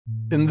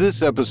In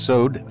this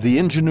episode, the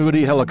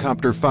Ingenuity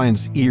helicopter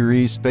finds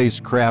Eerie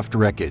spacecraft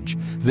wreckage,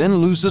 then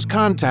loses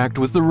contact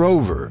with the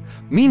rover.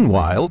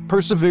 Meanwhile,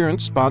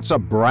 Perseverance spots a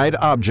bright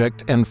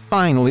object and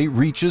finally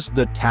reaches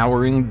the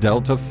towering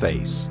Delta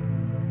face.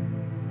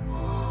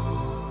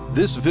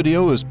 This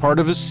video is part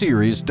of a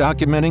series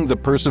documenting the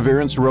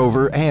Perseverance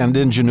rover and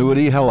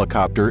Ingenuity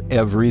helicopter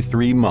every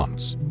 3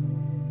 months.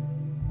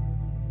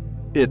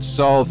 It's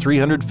Sol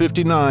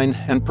 359,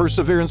 and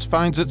Perseverance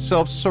finds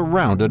itself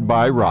surrounded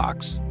by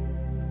rocks.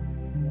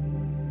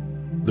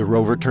 The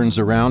rover turns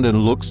around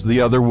and looks the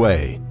other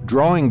way,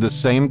 drawing the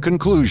same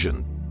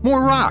conclusion: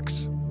 more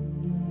rocks.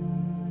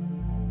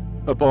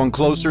 Upon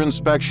closer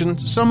inspection,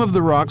 some of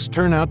the rocks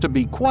turn out to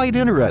be quite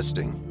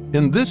interesting.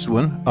 In this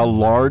one, a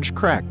large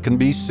crack can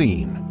be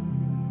seen.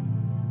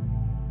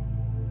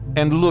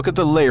 And look at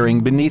the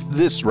layering beneath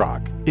this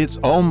rock. It's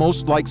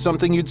almost like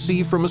something you'd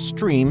see from a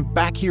stream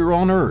back here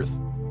on Earth.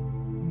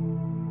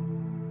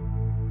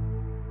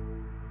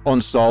 On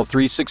Sol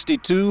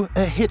 362,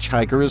 a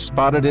hitchhiker is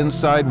spotted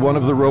inside one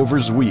of the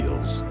rover's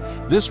wheels.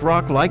 This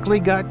rock likely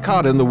got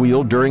caught in the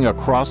wheel during a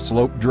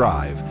cross-slope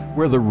drive,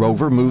 where the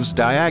rover moves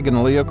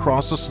diagonally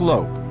across a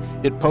slope.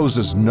 It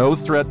poses no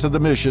threat to the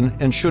mission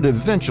and should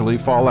eventually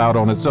fall out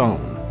on its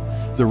own.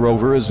 The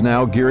rover is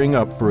now gearing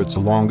up for its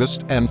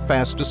longest and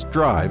fastest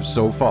drive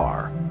so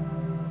far.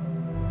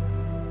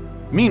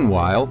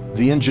 Meanwhile,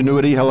 the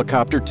Ingenuity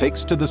helicopter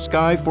takes to the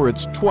sky for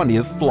its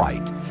 20th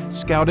flight,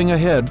 scouting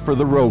ahead for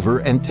the rover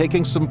and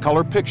taking some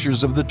color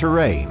pictures of the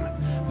terrain.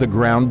 The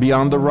ground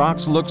beyond the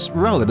rocks looks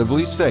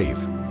relatively safe.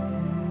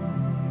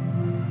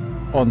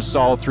 On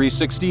Sol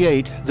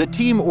 368, the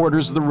team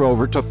orders the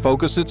rover to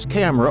focus its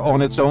camera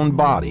on its own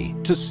body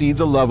to see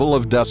the level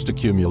of dust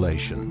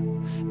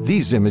accumulation.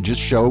 These images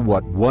show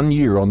what 1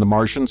 year on the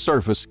Martian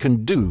surface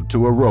can do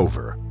to a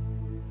rover.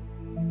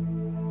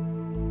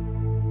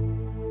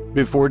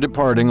 Before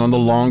departing on the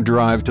long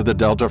drive to the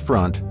Delta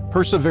front,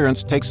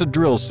 Perseverance takes a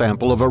drill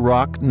sample of a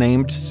rock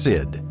named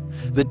SID.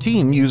 The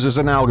team uses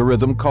an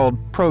algorithm called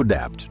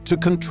PRODAPT to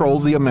control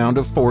the amount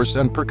of force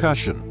and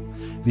percussion.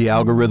 The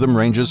algorithm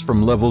ranges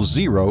from level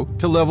 0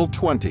 to level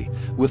 20,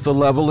 with the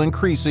level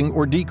increasing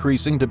or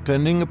decreasing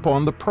depending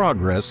upon the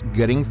progress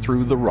getting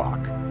through the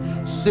rock.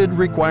 SID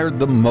required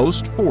the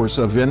most force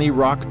of any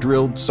rock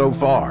drilled so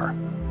far.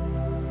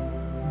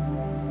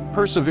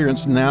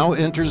 Perseverance now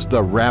enters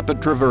the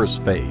rapid traverse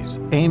phase,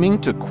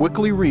 aiming to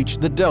quickly reach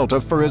the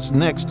Delta for its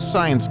next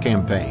science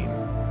campaign.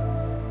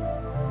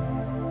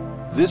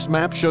 This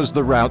map shows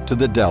the route to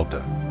the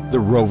Delta. The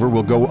rover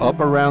will go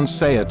up around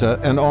Sayata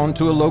and on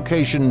to a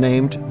location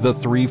named the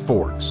Three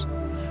Forks.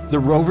 The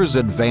rover's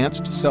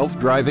advanced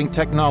self-driving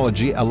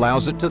technology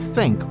allows it to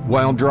think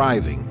while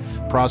driving,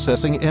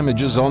 processing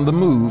images on the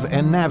move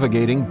and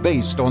navigating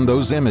based on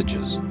those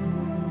images.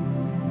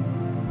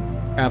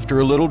 After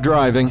a little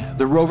driving,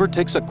 the rover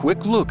takes a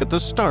quick look at the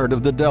start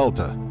of the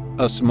Delta.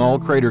 A small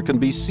crater can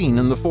be seen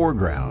in the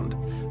foreground.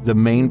 The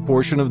main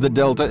portion of the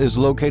Delta is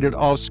located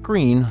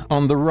off-screen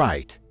on the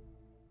right.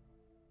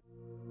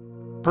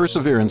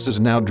 Perseverance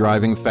is now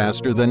driving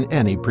faster than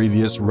any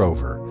previous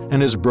rover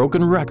and has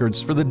broken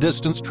records for the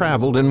distance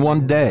traveled in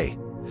 1 day.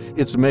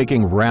 It's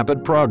making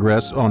rapid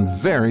progress on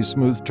very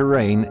smooth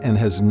terrain and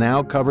has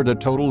now covered a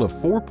total of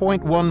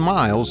 4.1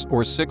 miles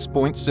or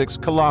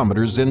 6.6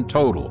 kilometers in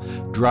total,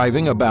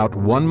 driving about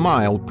 1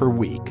 mile per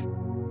week.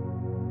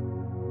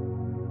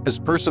 As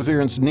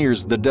Perseverance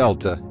nears the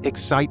Delta,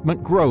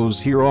 excitement grows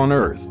here on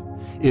Earth.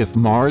 If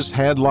Mars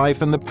had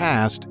life in the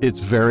past, it's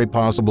very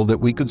possible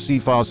that we could see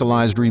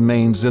fossilized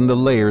remains in the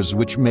layers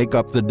which make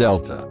up the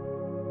Delta.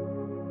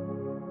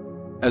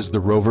 As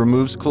the rover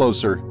moves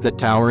closer, the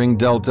towering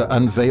Delta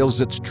unveils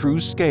its true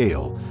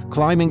scale.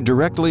 Climbing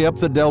directly up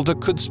the Delta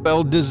could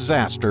spell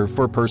disaster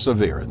for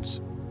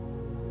Perseverance.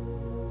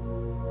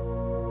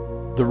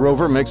 The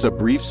rover makes a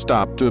brief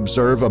stop to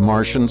observe a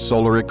Martian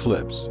solar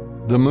eclipse.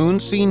 The moon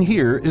seen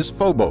here is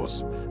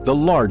Phobos, the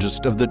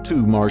largest of the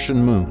 2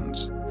 Martian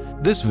moons.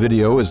 This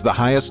video is the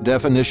highest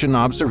definition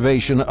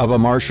observation of a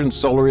Martian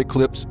solar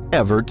eclipse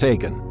ever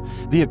taken.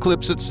 The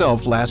eclipse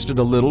itself lasted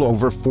a little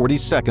over 40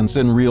 seconds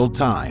in real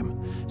time.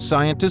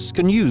 Scientists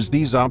can use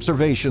these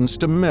observations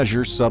to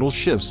measure subtle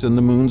shifts in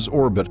the moon's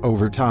orbit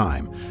over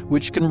time,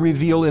 which can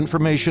reveal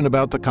information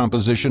about the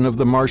composition of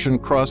the Martian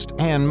crust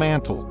and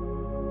mantle.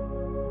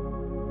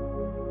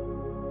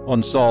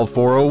 On Sol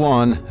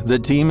 401, the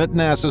team at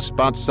NASA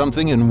spots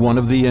something in one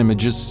of the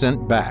images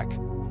sent back.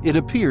 It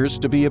appears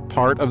to be a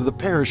part of the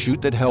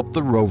parachute that helped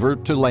the rover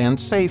to land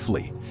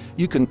safely.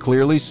 You can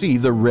clearly see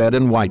the red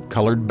and white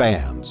colored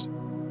bands.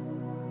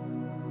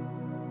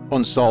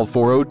 On Sol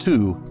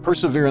 402,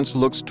 Perseverance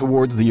looks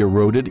towards the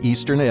eroded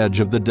eastern edge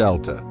of the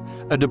Delta.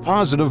 A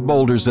deposit of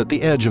boulders at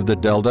the edge of the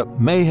Delta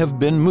may have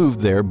been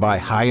moved there by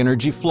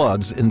high-energy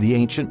floods in the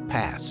ancient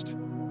past.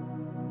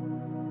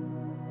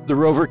 The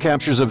rover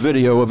captures a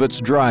video of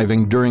its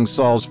driving during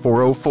Sols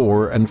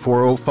 404 and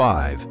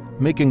 405,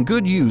 making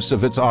good use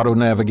of its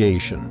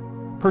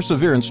auto-navigation.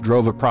 Perseverance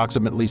drove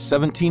approximately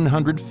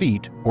 1,700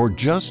 feet, or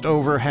just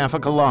over half a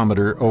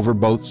kilometer, over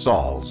both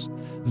sols.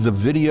 The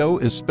video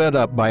is sped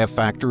up by a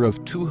factor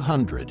of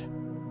 200.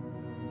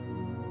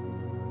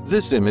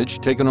 This image,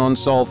 taken on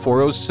Sol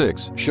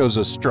 406, shows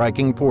a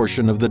striking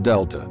portion of the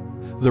delta.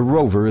 The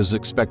rover is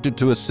expected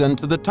to ascend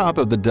to the top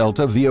of the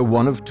delta via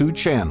one of two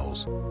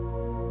channels.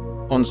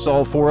 On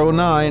Sol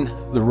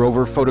 409, the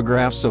rover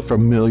photographs a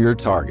familiar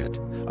target,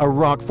 a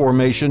rock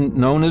formation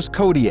known as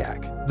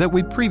Kodiak that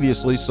we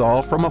previously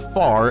saw from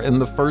afar in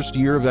the first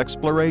year of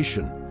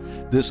exploration.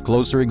 This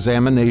closer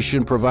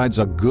examination provides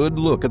a good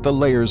look at the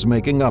layers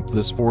making up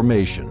this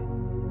formation.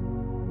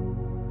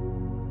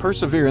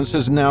 Perseverance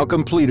has now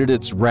completed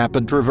its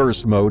rapid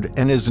traverse mode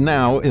and is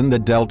now in the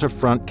Delta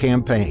Front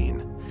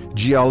campaign.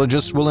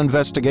 Geologists will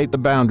investigate the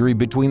boundary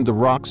between the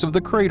rocks of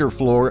the crater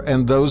floor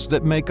and those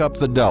that make up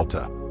the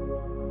delta.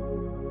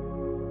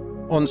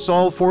 On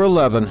Sol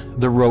 411,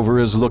 the rover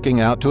is looking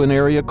out to an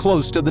area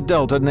close to the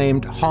delta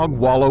named Hog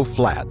Wallow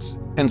Flats,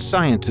 and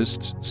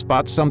scientists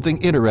spot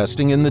something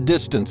interesting in the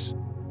distance.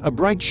 A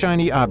bright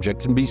shiny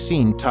object can be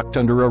seen tucked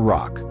under a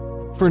rock.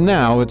 For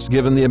now, it's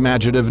given the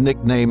imaginative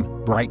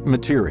nickname Bright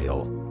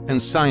Material,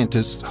 and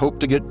scientists hope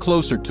to get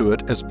closer to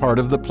it as part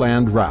of the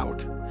planned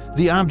route.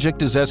 The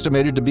object is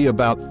estimated to be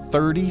about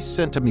 30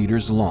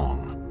 centimeters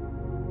long.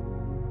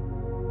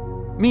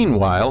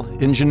 Meanwhile,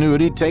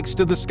 Ingenuity takes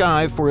to the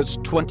sky for its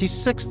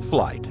 26th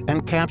flight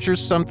and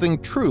captures something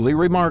truly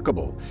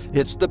remarkable.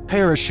 It's the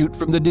parachute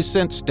from the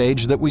descent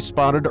stage that we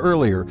spotted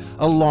earlier,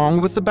 along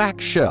with the back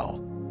shell.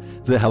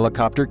 The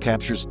helicopter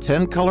captures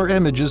 10 color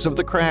images of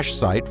the crash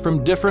site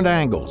from different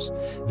angles.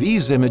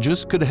 These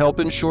images could help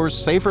ensure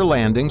safer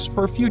landings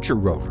for future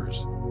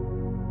rovers.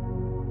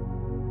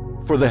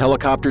 For the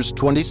helicopter's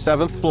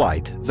 27th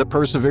flight, the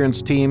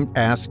Perseverance team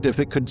asked if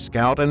it could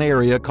scout an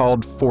area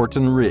called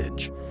Fortin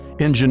Ridge.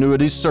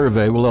 Ingenuity's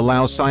survey will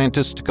allow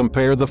scientists to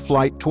compare the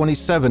Flight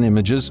 27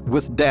 images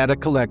with data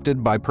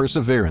collected by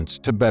Perseverance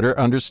to better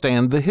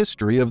understand the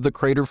history of the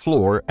crater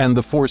floor and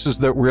the forces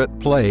that were at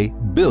play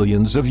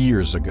billions of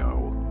years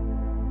ago.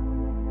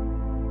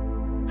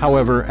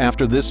 However,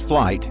 after this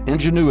flight,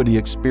 Ingenuity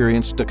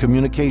experienced a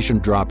communication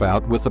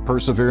dropout with the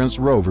Perseverance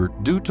rover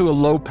due to a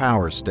low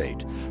power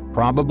state,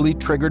 probably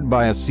triggered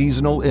by a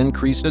seasonal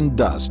increase in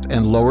dust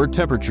and lower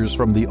temperatures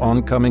from the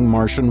oncoming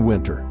Martian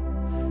winter.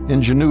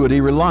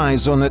 Ingenuity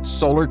relies on its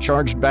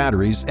solar-charged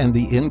batteries, and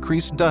the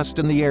increased dust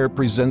in the air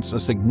presents a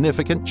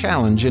significant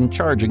challenge in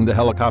charging the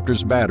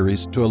helicopter's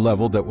batteries to a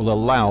level that will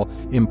allow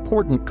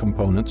important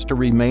components to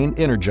remain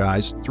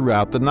energized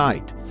throughout the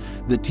night.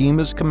 The team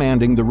is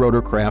commanding the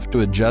rotorcraft to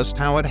adjust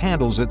how it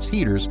handles its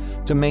heaters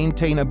to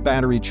maintain a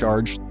battery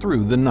charge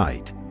through the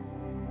night.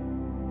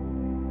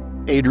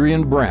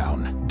 Adrian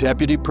Brown,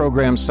 deputy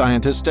program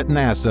scientist at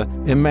NASA,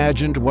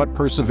 imagined what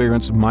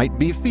Perseverance might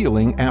be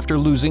feeling after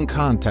losing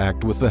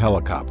contact with the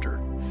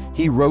helicopter.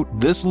 He wrote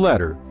this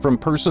letter from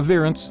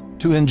Perseverance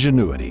to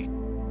Ingenuity.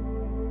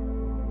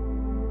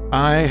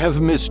 "I have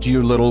missed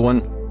you, little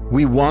one.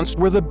 We once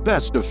were the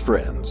best of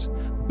friends,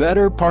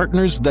 better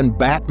partners than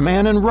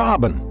Batman and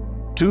Robin,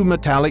 two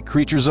metallic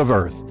creatures of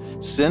Earth,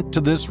 sent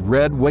to this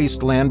red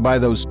wasteland by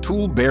those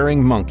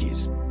tool-bearing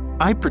monkeys.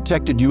 I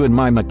protected you in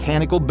my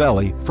mechanical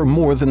belly for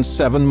more than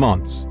 7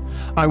 months.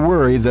 I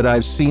worry that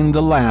I've seen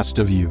the last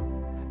of you.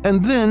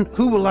 And then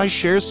who will I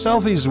share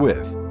selfies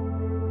with?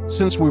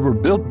 Since we were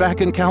built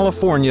back in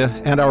California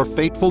and our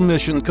fateful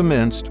mission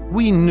commenced,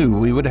 we knew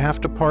we would have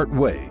to part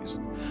ways.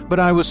 But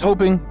I was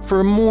hoping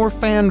for more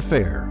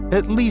fanfare,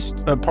 at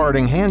least a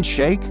parting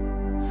handshake.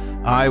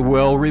 I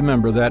well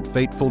remember that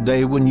fateful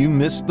day when you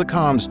missed the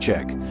comms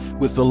check.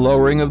 With the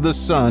lowering of the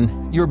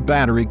sun, your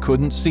battery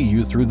couldn't see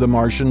you through the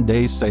Martian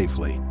day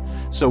safely.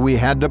 So we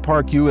had to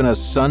park you in a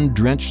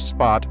sun-drenched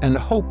spot and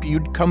hope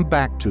you'd come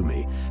back to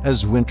me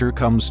as winter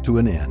comes to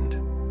an end."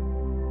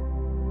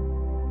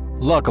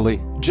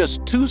 Luckily,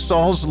 just 2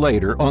 sols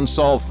later, on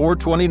Sol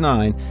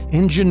 429,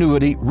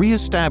 Ingenuity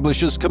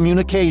reestablishes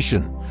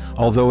communication.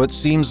 Although it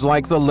seems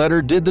like the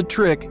letter did the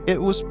trick, it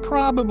was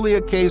probably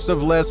a case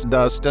of less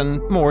dust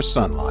and more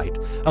sunlight,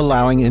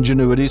 allowing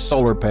Ingenuity's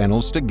solar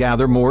panels to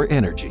gather more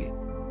energy.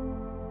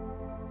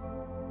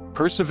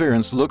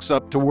 Perseverance looks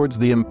up towards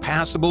the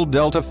impassable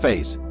delta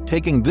face,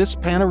 taking this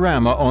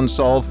panorama on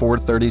Sol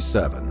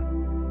 437.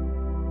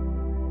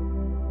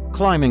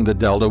 Climbing the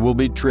delta will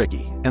be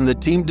tricky, and the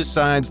team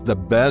decides the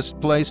best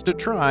place to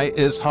try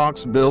is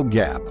Hawksbill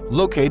Gap,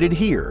 located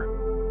here.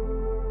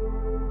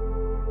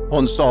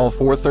 On Sol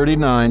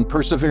 439,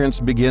 Perseverance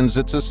begins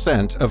its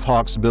ascent of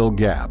Hawksbill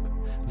Gap.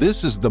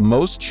 This is the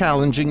most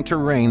challenging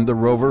terrain the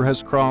rover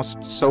has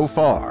crossed so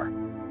far.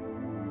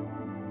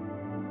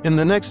 In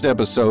the next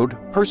episode,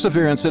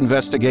 Perseverance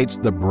investigates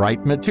the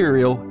bright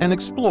material and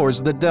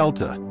explores the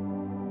delta.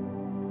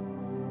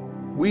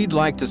 We'd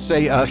like to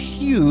say a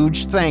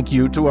huge thank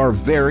you to our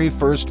very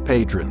first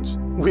patrons.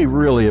 We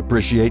really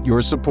appreciate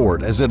your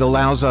support as it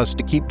allows us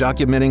to keep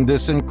documenting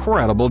this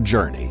incredible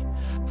journey.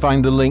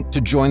 Find the link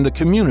to join the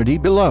community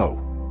below.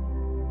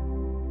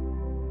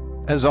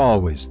 As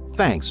always,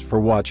 thanks for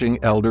watching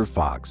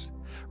ElderFox.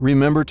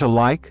 Remember to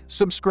like,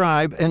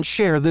 subscribe, and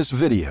share this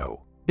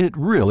video. It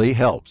really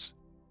helps.